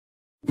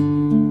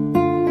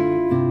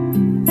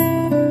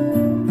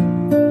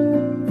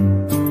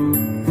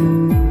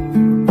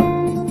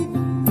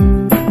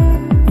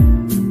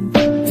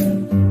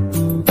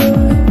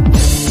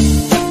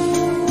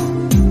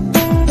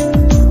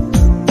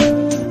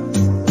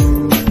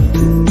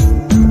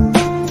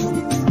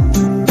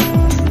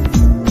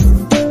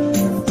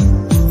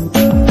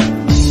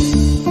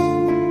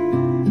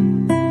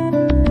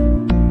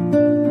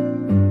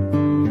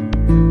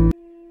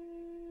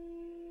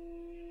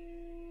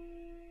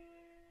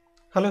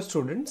Hello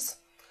students,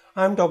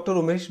 I am Dr.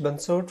 Umesh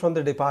Bansod from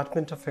the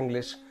Department of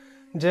English,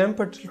 J.M.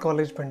 Patel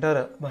College,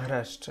 Bhandara,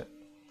 Maharashtra.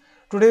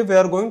 Today we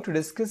are going to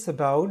discuss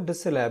about the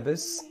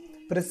syllabus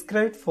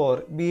prescribed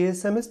for B.A.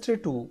 Semester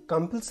 2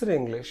 Compulsory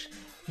English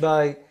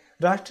by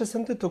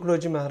Rashtrasant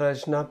Tukadoji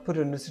Maharaj, Nagpur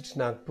University,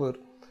 Nagpur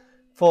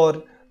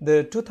for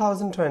the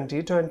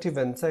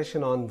 2020-21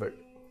 session onward.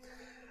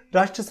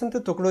 राष्ट्रसंत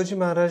Tukdoji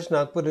Maharaj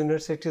Nagpur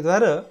university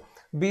द्वारा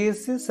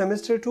B.Sc.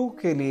 Semester 2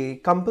 के लिए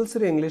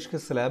compulsory English के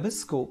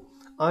syllabus को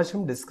आज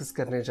हम discuss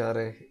करने जा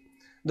रहे हैं।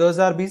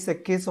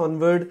 2020-21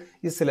 ऑनवर्ड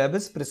ये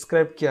सिलेबस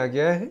प्रिस्क्राइब किया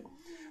गया है।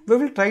 We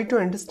will try to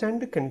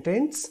understand the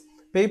contents,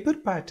 paper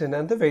pattern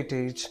and the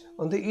weightage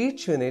on the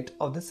each unit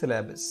of the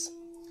syllabus.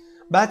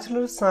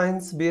 Bachelor of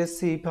Science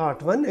B.Sc.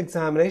 Part 1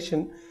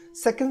 examination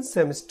second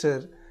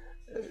semester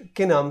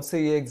के नाम से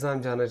ये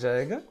एग्जाम जाना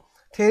जाएगा।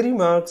 थियरी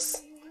मार्क्स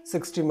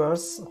 60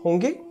 मार्क्स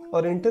होंगे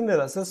और internal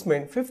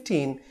assessment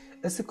 15,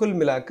 ऐसे कुल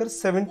मिलाकर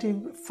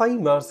 75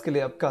 मार्क्स के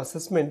लिए आपका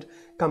असेसमेंट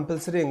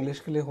कंपलसरी इंग्लिश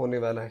के लिए होने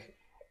वाला है।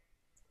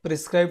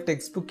 प्रिस्क्राइब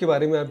टेक्स्ट बुक के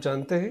बारे में आप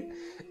जानते हैं,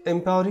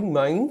 एम्पावरिंग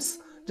माइंड्स,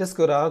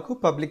 जिसको राघु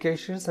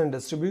पब्लिकेशंस एंड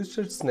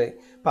डिस्ट्रीब्यूटर्स ने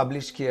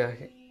पब्लिश किया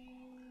है।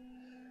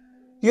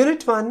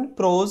 यूनिट 1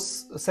 प्रोज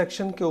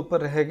सेक्शन के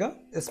ऊपर रहेगा।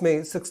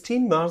 इसमें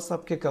 16 मार्क्स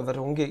आपके कवर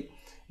होंगे।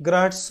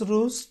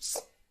 Grassroots,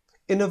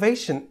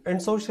 innovation and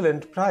social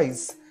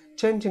enterprise,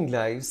 changing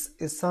lives,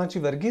 इस सांची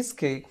वर्गीस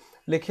के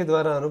लिखे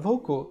द्वारा अनुभव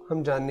को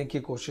हम जानने की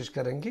कोशिश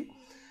करेंगे।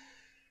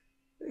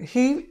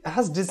 He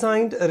has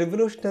designed a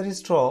revolutionary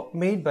straw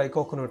made by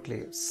coconut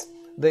leaves.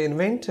 The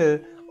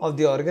inventor of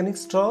the organic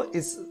straw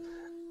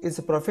is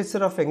a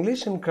professor of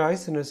English in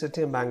Christ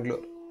University in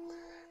Bangalore.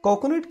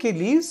 Coconut के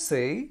लीव्स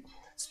से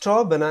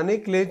स्ट्रॉ बनाने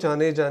के लिए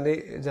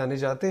जाने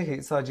जाते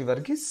हैं साजी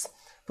वर्गीस।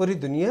 पूरी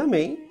दुनिया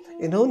में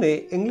इन्होंने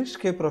इंग्लिश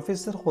के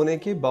प्रोफेसर होने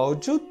के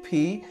बावजूद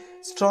भी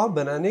स्ट्रॉ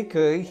बनाने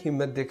की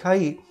हिम्मत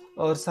दिखाई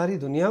और सारी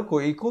दुनिया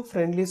को इको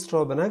फ्रेंडली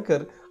स्ट्रॉ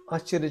बनाकर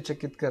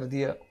आश्चर्यचकित कर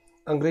दिया।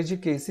 अंग्रेजी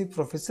के इसी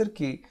प्रोफेसर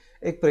की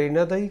एक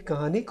प्रेरणादायी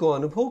कहानी को,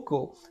 अनुभव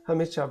को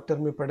हम इस चैप्टर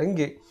में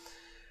पढ़ेंगे।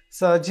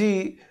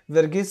 साजी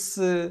वर्गीस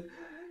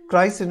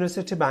क्राइस्ट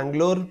यूनिवर्सिटी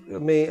बैंगलोर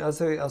में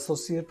एज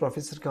एसोसिएट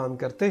प्रोफेसर काम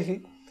करते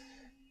हैं।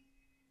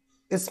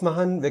 इस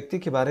महान व्यक्ति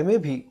के बारे में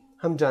भी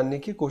हम जानने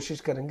की कोशिश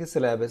करेंगे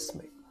सिलेबस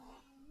में।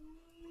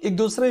 एक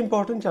दूसरा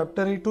इंपॉर्टेंट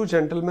चैप्टर है two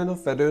gentleman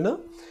of Verona.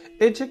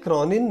 H.A.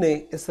 क्रॉनिन ने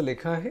इसे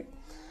लिखा है।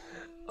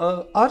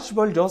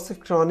 Archibald Joseph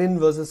Cronin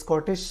was a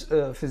Scottish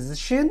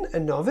physician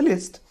and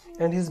novelist,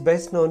 and he is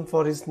best known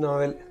for his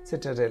novel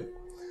Citadel.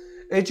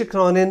 H.A.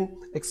 Cronin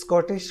एक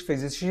स्कॉटिश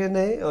फिजिशियन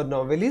है और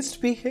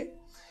नॉवेलिस्ट भी है।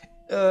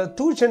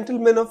 टू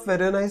जेंटलमैन ऑफ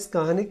वेरोना इस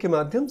कहानी के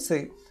माध्यम से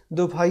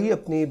दो भाई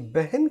अपनी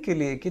बहन के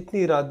लिए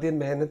कितनी रात दिन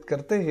मेहनत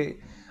करते हैं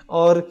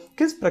और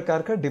किस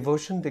प्रकार का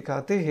डिवोशन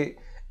दिखाते हैं,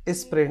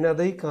 इस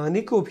प्रेरणादायी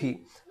कहानी को भी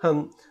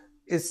हम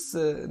इस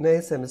नए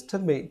सेमेस्टर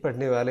में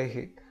पढ़ने वाले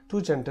हैं। टू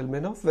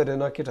जेंटलमैन ऑफ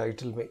वेरोना के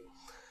टाइटल में।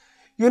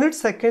 यूनिट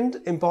सेकंड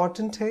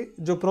इंपॉर्टेंट है,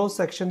 जो प्रोज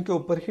सेक्शन के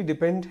ऊपर ही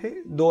डिपेंड है।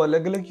 दो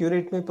अलग अलग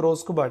यूनिट में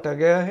प्रोज को बांटा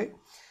गया है।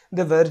 द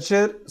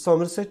वर्जर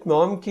सॉमरसेट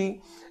मॉम की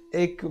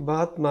एक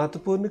बहुत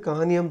महत्वपूर्ण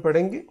कहानी हम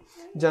पढ़ेंगे,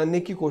 जानने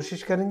की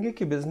कोशिश करेंगे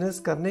कि बिजनेस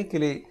करने के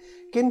लिए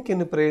किन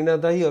किन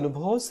प्रेरणादायी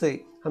अनुभवों से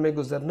हमें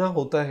गुजरना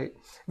होता है।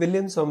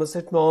 William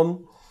Somerset Maugham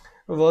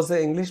was an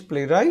English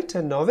playwright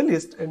and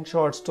novelist and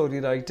short story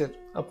writer.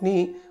 अपनी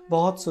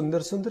बहुत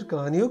सुंदर सुंदर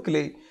कहानियों के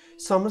लिए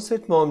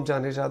सॉमरसेट मॉम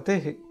जाने जाते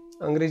हैं।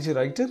 अंग्रेजी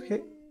राइटर है।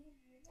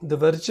 द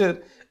वर्जर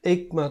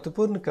एक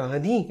महत्वपूर्ण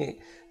कहानी है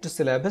जो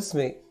सिलेबस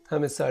में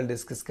हम इस साल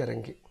डिस्कस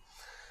करेंगे।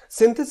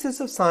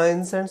 Synthesis of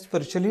science and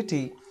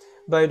spirituality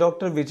by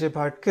doctor विजय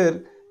भाटकर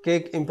के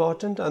एक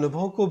इम्पॉर्टेंट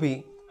अनुभव को भी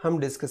हम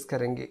डिस्कस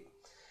करेंगे।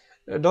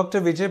 Doctor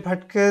Vijay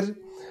Bhatkar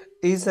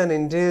is an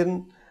Indian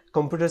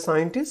computer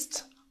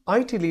scientist,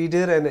 IT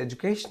leader and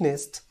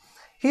educationist.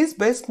 He is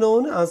best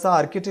known as the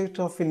architect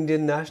of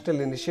Indian National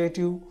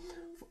Initiative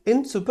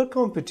in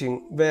Supercomputing,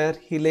 where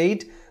he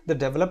laid the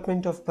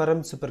development of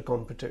परम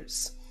supercomputers.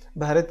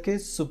 Bharat के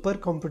super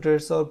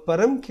computers और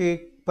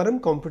परम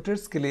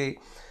computers के लिए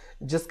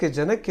जिसके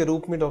जनक के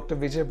रूप में डॉक्टर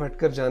विजय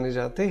भाटकर जाने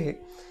जाते हैं।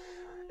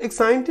 एक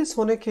साइंटिस्ट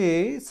होने के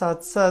साथ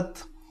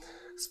साथ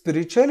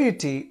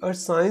स्पिरिचुअलिटी और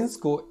साइंस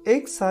को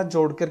एक साथ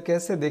जोड़कर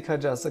कैसे देखा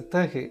जा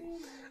सकता है।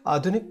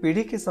 आधुनिक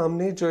पीढ़ी के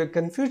सामने जो एक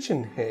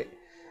कन्फ्यूजन है,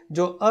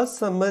 जो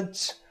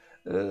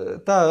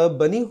असमझता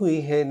बनी हुई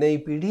है नई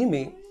पीढ़ी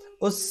में,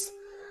 उस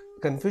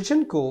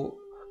कन्फ्यूजन को,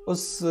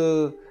 उस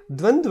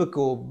द्वंद्व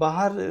को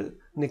बाहर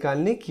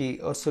निकालने की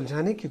और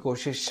सुलझाने की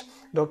कोशिश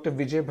डॉक्टर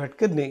विजय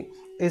भाटकर ने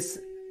इस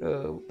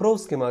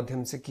प्रोज के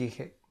माध्यम से की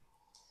है।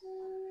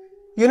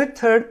 यूनिट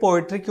 3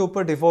 पोएट्री के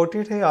ऊपर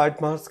डिवोटेड है।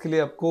 8 मार्क्स के लिए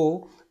आपको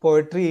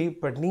पोएट्री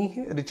पढ़नी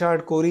है।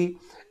 रिचर्ड कोरी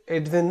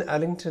एडविन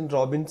एलिंगटन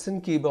रॉबिन्सन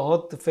की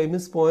बहुत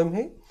फेमस पोएम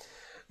है।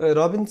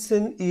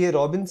 रॉबिन्सन, ये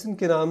रॉबिन्सन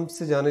के नाम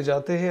से जाने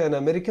जाते हैं, एन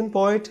अमेरिकन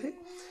पोएट है।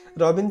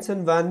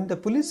 Robinson one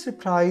the Pulitzer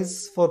prize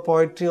for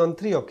poetry on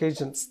 3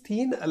 occasions।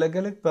 3 अलग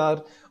अलग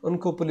बार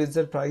उनको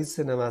पुलित्जर प्राइज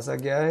से नवाजा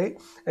गया है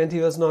and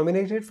he was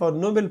nominated for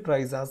Nobel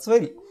prize as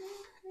well.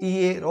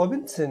 ये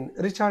रॉबिन्सन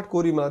रिचर्ड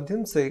कोरी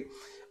माध्यम से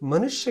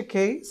मनुष्य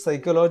के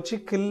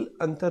साइकोलॉजिकल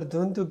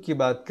अंतर्द्वंद्व की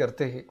बात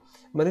करते हैं।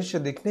 मनुष्य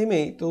दिखने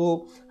में तो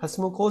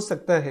हंसमुख हो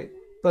सकता है,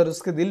 पर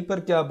उसके दिल पर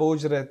क्या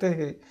बोझ रहते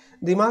हैं,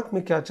 दिमाग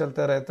में क्या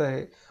चलता रहता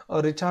है।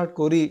 और रिचर्ड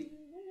कोरी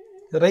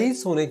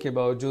रईस होने के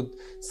बावजूद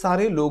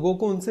सारे लोगों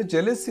को उनसे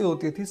जेलसी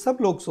होती थी। सब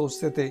लोग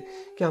सोचते थे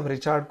कि हम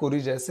रिचर्ड कोरी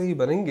जैसे ही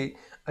बनेंगे।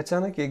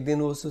 अचानक एक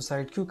दिन वो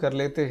सुसाइड क्यों कर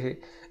लेते हैं।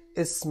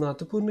 इस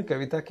महत्वपूर्ण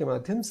कविता के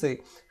माध्यम से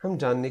हम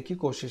जानने की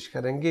कोशिश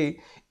करेंगे।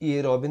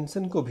 ये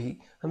रॉबिन्सन को भी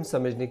हम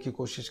समझने की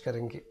कोशिश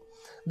करेंगे।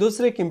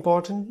 दूसरा एक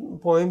इम्पॉर्टेंट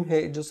पोएम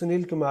है जो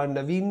सुनील कुमार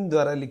नवीन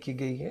द्वारा लिखी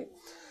गई है।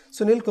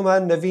 सुनील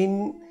कुमार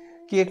नवीन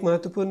की एक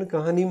महत्वपूर्ण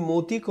कहानी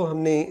मोती को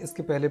हमने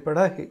इसके पहले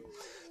पढ़ा है।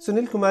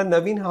 सुनील कुमार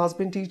नवीन has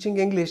been teaching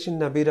English in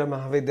Nabira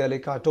महाविद्यालय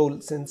Katol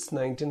since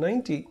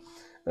 1990,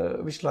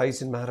 which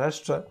lies in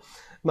Maharashtra।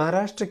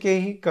 Maharashtra के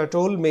ही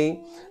काटोल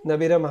में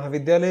नबीरा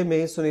महाविद्यालय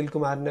में सुनील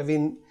कुमार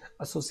नवीन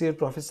एसोसिएट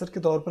प्रोफेसर के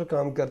तौर पर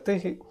काम करते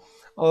हैं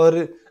और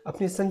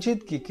अपनी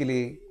संजीदगी के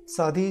लिए,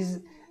 सादी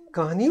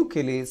कहानियों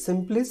के लिए,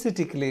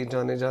 सिंप्लिसिटी के लिए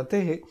जाने जाते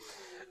हैं।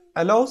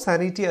 Allow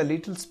sanity a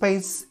little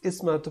space,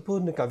 इस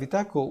महत्वपूर्ण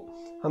कविता को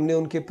हमने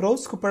उनके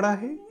प्रोज को पढ़ा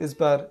है। इस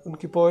बार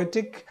उनकी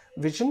पोएटिक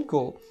विजन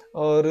को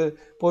और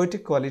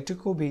पोएटिक क्वालिटी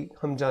को भी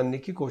हम जानने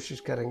की कोशिश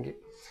करेंगे।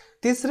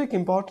 तीसरा एक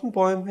इम्पॉर्टेंट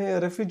पोएम है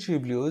रेफ्यूजी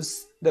ब्लूज,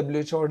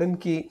 W.H. हॉर्डन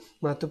की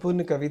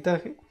महत्वपूर्ण कविता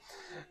है।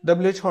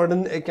 W.H.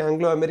 हॉर्डन एक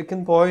एंग्लो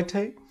अमेरिकन पोएट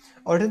है।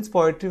 हॉर्डन्स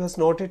poetry was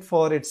noted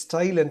for its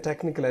style and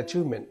technical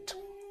achievement.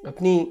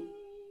 अपनी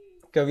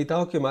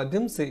कविताओं के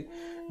माध्यम से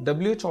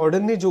W.H.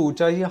 हॉर्डन ने जो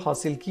ऊंचाई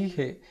हासिल की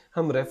है,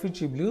 हम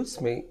रेफ्यूजी ब्लूज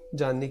में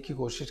जानने की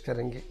कोशिश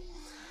करेंगे।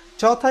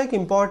 चौथा एक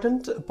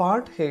इम्पॉर्टेंट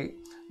पार्ट है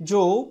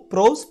जो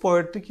प्रोज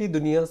पोएट्री की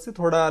दुनिया से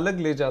थोड़ा अलग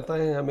ले जाता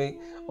है हमें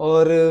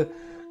और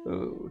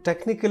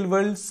टेक्निकल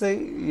वर्ल्ड से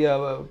या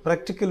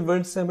प्रैक्टिकल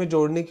वर्ल्ड से हमें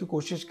जोड़ने की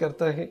कोशिश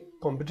करता है।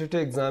 कॉम्पिटिटिव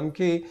एग्जाम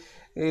के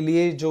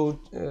लिए जो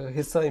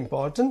हिस्सा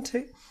इम्पॉर्टेंट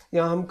है,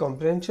 यहाँ हम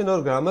कॉम्प्रिहेंशन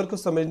और ग्रामर को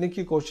समझने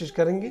की कोशिश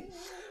करेंगे।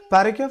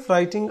 पैराग्राफ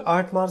राइटिंग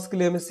 8 मार्क्स के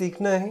लिए हमें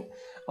सीखना है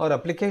और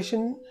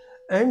एप्लीकेशन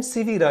एंड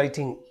CV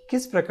राइटिंग,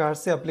 किस प्रकार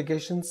से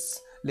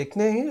एप्लीकेशंस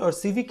लिखने हैं और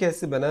CV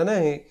कैसे बनाना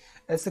है,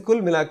 ऐसे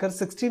कुल मिलाकर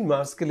 16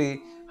 मार्क्स के लिए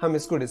हम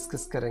इसको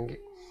डिस्कस करेंगे।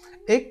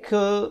 एक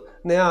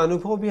नया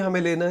अनुभव भी हमें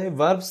लेना है।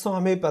 वर्ब्स तो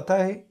हमें पता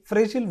है,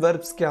 फ्रेजिल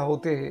वर्ब्स क्या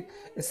होते हैं,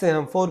 इसे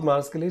हम 4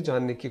 मार्क्स के लिए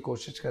जानने की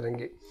कोशिश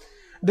करेंगे।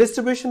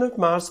 डिस्ट्रीब्यूशन ऑफ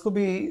मार्क्स को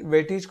भी,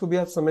 वेटेज को भी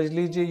आप समझ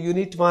लीजिए।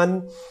 Unit 1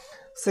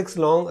 6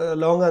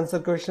 long answer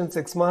question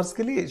 6 marks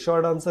के लिए,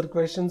 शॉर्ट आंसर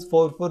क्वेश्चन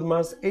 4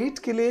 मार्क्स 8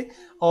 के लिए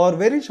और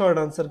very short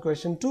answer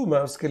question 2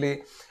 marks के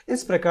लिए।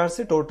 इस प्रकार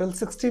से टोटल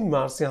 16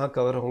 मार्क्स यहाँ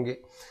कवर होंगे।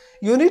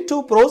 यूनिट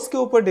 2 प्रोज के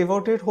ऊपर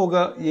डिवोटेड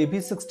होगा, ये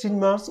भी 16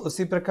 मार्क्स।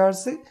 उसी प्रकार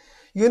से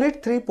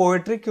यूनिट 3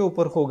 पोएट्री के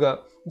ऊपर होगा,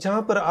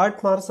 जहां पर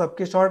 8 मार्क्स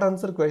आपके शॉर्ट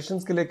आंसर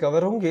क्वेश्चंस के लिए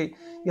कवर होंगे।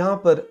 यहाँ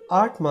पर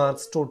 8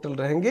 मार्क्स टोटल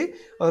रहेंगे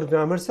और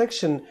ग्रामर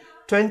सेक्शन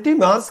 20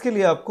 मार्क्स के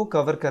लिए आपको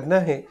कवर करना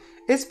है।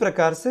 इस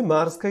प्रकार से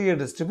मार्क्स का ये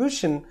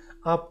डिस्ट्रीब्यूशन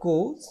आपको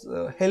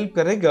हेल्प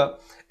करेगा।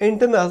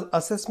 इंटरनल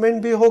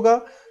असेसमेंट भी होगा।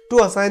 2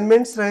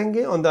 असाइनमेंट्स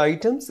रहेंगे on the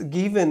items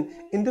given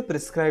in the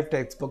prescribed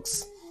text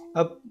books.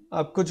 अब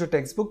आपको जो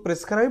टेक्स्ट बुक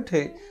प्रिस्क्राइब्ड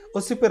है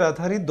उसी पर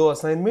आधारित 2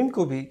 असाइनमेंट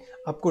को भी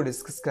आपको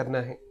डिस्कस करना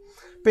है।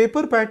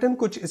 पेपर पैटर्न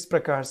कुछ इस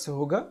प्रकार से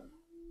होगा।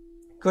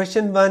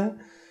 Question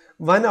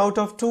 1 out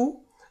of 2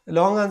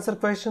 long answer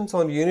questions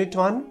on unit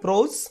 1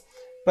 pros.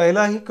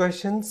 पहला ही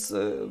क्वेश्चंस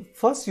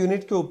फर्स्ट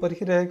यूनिट के ऊपर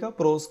ही रहेगा,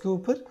 प्रोज के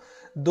ऊपर।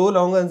 2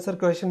 लॉन्ग आंसर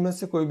क्वेश्चन में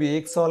से कोई भी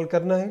एक सॉल्व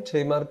करना है।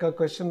 6 मार्क का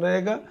क्वेश्चन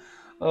रहेगा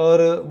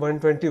और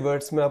 120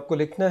 वर्ड्स में आपको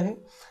लिखना है।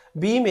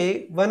 बी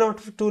में 1 out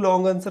of 2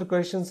 long answer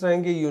questions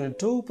रहेंगे यूनिट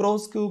 2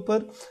 प्रोज के ऊपर।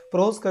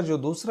 प्रोज का जो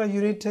दूसरा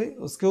यूनिट है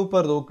उसके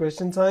ऊपर 2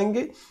 क्वेश्चंस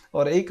आएंगे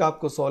और एक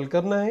आपको सॉल्व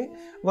करना है।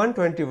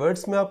 120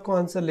 वर्ड्स में आपको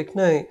आंसर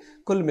लिखना है।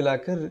 कुल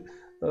मिलाकर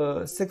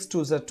 6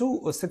 2 2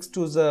 और 6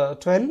 2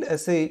 12,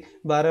 ऐसे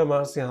 12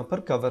 मार्क्स यहाँ पर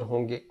कवर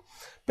होंगे।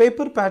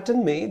 पेपर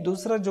पैटर्न में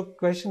दूसरा जो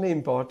क्वेश्चन है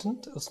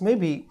इम्पॉर्टेंट, उसमें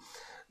भी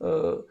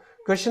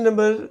क्वेश्चन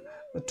नंबर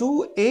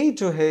 2A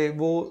जो है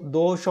वो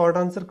 2 शॉर्ट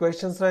आंसर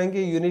क्वेश्चंस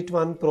रहेंगे यूनिट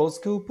 1 प्रोज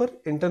के ऊपर।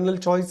 इंटरनल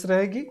चॉइस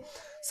रहेगी।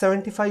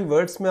 75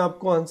 वर्ड्स में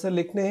आपको आंसर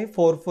लिखने हैं।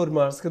 4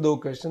 मार्क्स के 2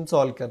 क्वेश्चन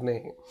सॉल्व करने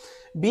हैं।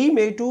 बी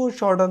में 2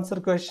 शॉर्ट आंसर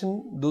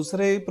क्वेश्चन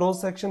दूसरे प्रोज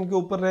सेक्शन के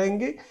ऊपर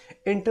रहेंगे।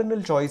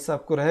 इंटरनल चॉइस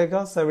आपको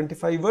रहेगा।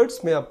 75 वर्ड्स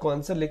में आपको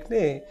आंसर लिखने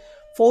हैं।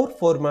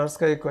 4 मार्क्स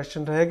का एक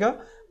क्वेश्चन रहेगा।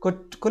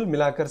 कुल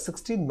मिलाकर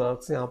 16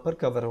 मार्क्स यहाँ पर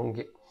कवर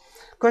होंगे।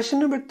 Question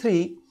number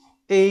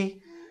 3A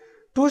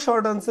 2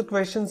 short answer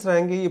questions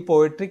रहेंगे, ये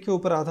पोएट्री के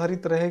ऊपर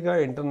आधारित रहेगा।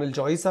 इंटरनल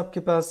चॉइस आपके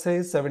पास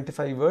है,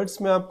 75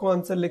 वर्ड्स में आपको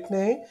आंसर लिखने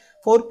हैं।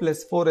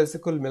 4+4 ऐसे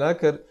कुल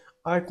मिलाकर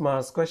 8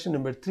 मार्क्स क्वेश्चन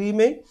नंबर 3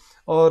 में।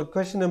 और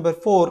क्वेश्चन नंबर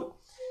 4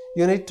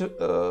 यूनिट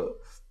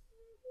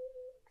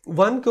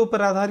 1 के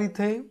ऊपर आधारित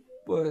है।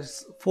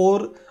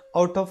 4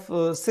 आउट ऑफ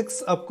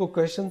 6 आपको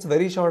questions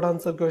very short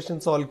answer question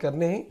solve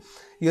करने हैं।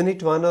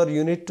 यूनिट 1 और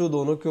यूनिट 2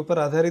 दोनों के ऊपर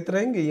आधारित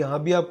रहेंगे।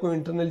 यहाँ भी आपको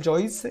इंटरनल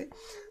चॉइस है।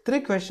 3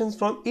 क्वेश्चंस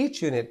फ्रॉम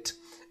ईच यूनिट,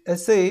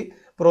 ऐसे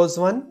प्रोज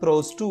 1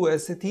 प्रोज 2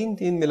 ऐसे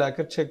 3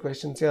 मिलाकर 6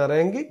 क्वेश्चंस यहाँ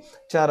रहेंगे।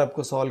 4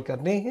 आपको सॉल्व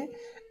करने हैं।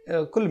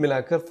 कुल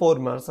मिलाकर 4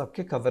 मार्क्स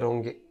आपके कवर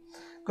होंगे।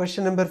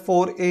 क्वेश्चन नंबर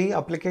 4A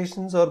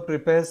एप्लीकेशंस और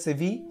प्रिपेयर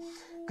सीवी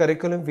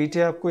करिकुलम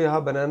वीटे आपको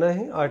यहाँ बनाना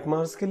है 8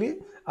 मार्क्स के लिए।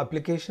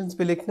 एप्लीकेशंस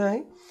पे लिखना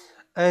है।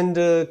 एंड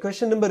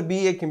क्वेश्चन नंबर B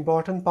एक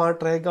इंपॉर्टेंट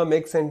पार्ट रहेगा,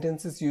 make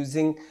sentences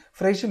using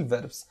phrasal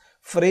verbs.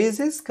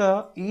 Phrases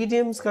का,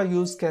 इडियम्स का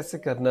यूज कैसे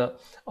करना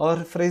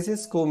और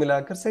फ्रेजेस को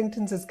मिलाकर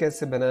सेंटेंसेस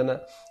कैसे बनाना,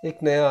 एक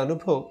नया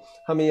अनुभव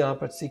हमें यहाँ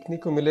पर सीखने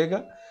को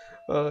मिलेगा।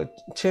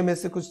 6 में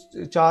से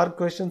कुछ 4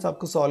 क्वेश्चंस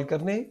आपको सॉल्व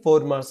करने हैं।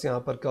 4 मार्क्स यहाँ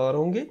पर कवर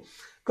होंगे।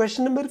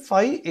 Question number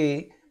 5A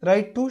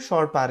right 2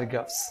 short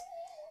paragraphs.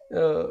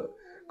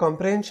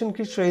 Comprehension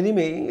की श्रेणी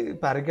में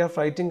पैराग्राफ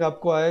राइटिंग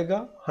आपको आएगा।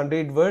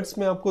 100 वर्ड्स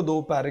में आपको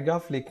 2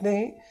 पैराग्राफ लिखने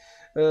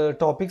हैं।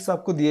 टॉपिक्स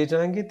आपको दिए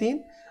जाएंगे 3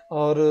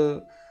 और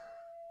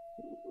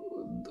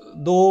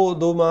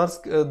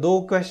 2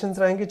 क्वेश्चंस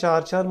रहेंगे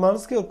 4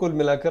 मार्क्स के और कुल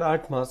मिलाकर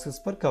 8 मार्क्स इस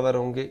पर कवर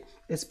होंगे।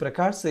 इस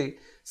प्रकार से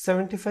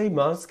 75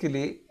 मार्क्स के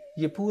लिए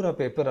ये पूरा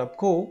पेपर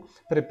आपको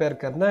प्रिपेयर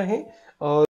करना है। और